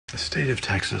The state of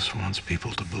Texas wants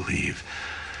people to believe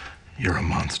you're a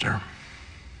monster.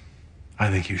 I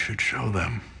think you should show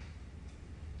them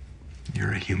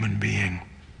you're a human being.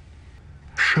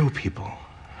 Show people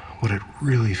what it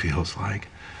really feels like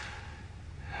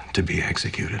to be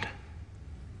executed.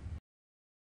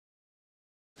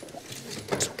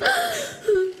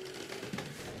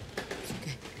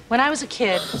 When I was a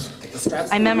kid,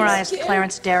 I memorized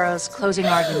Clarence Darrow's closing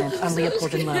argument on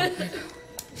Leopold and Loeb.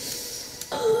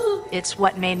 It's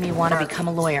what made me want to become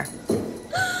a lawyer.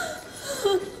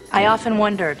 I often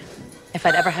wondered if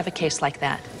I'd ever have a case like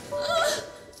that,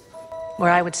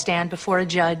 where I would stand before a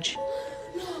judge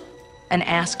and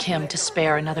ask him to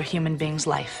spare another human being's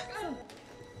life.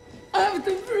 I have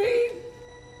to breathe.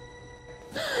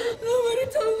 Nobody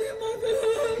told me about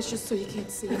that. It's just so you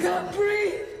can't see. I can't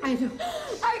breathe. I know.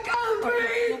 I can't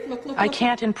breathe. I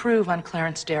can't improve on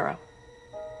Clarence Darrow,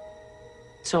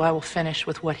 so I will finish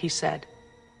with what he said.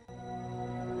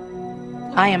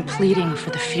 I am pleading for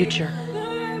the future.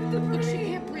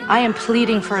 I am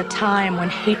pleading for a time when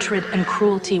hatred and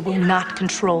cruelty will not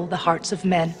control the hearts of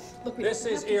men. This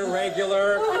is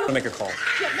irregular. I'm gonna make a call.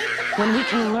 When we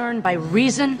can learn by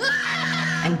reason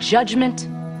and judgment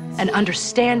and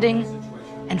understanding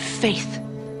and faith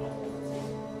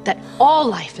that all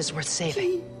life is worth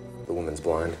saving. The woman's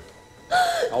blind.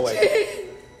 I'll wait.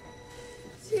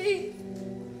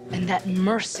 And that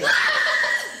mercy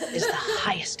is the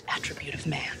highest attribute of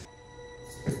man.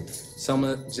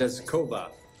 Selma Jezkova,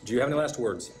 do you have any last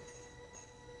words?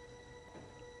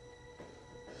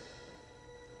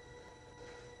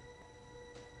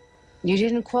 You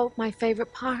didn't quote my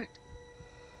favorite part.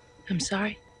 I'm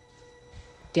sorry?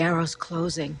 Darrow's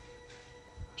closing.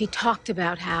 He talked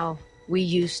about how we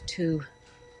used to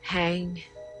hang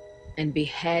and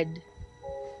behead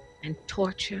and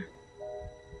torture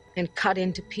and cut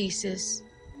into pieces.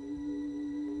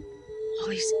 All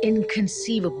these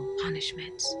inconceivable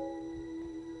punishments.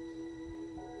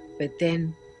 But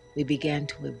then we began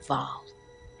to evolve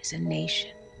as a nation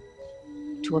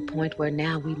to a point where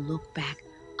now we look back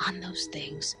on those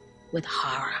things with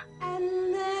horror.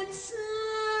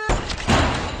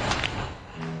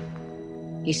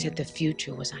 He said the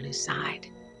future was on his side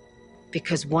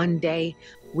because one day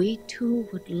we too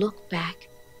would look back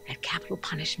at capital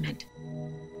punishment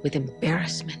with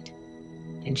embarrassment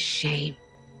and shame.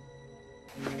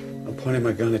 I'm pointing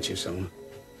my gun at you, Selma.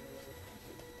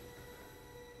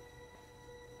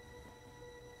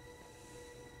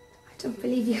 I don't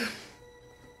believe you.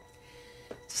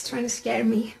 Just trying to scare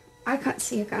me. I can't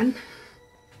see a gun.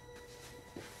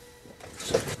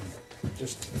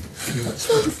 Just feel it.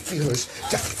 Feel it.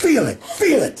 Just feel it.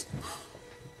 Feel it.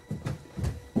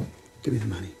 Give me the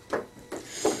money.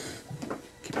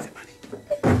 Give me the money.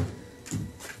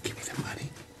 Give me the money,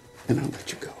 and I'll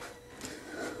let you go.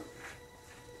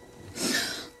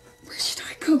 Where should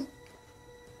I go?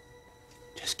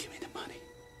 Just give me the money.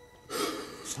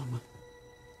 Selma,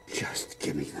 just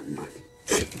give me the money.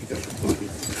 Give me the money.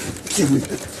 Give me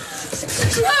the...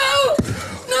 No!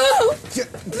 No!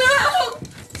 No!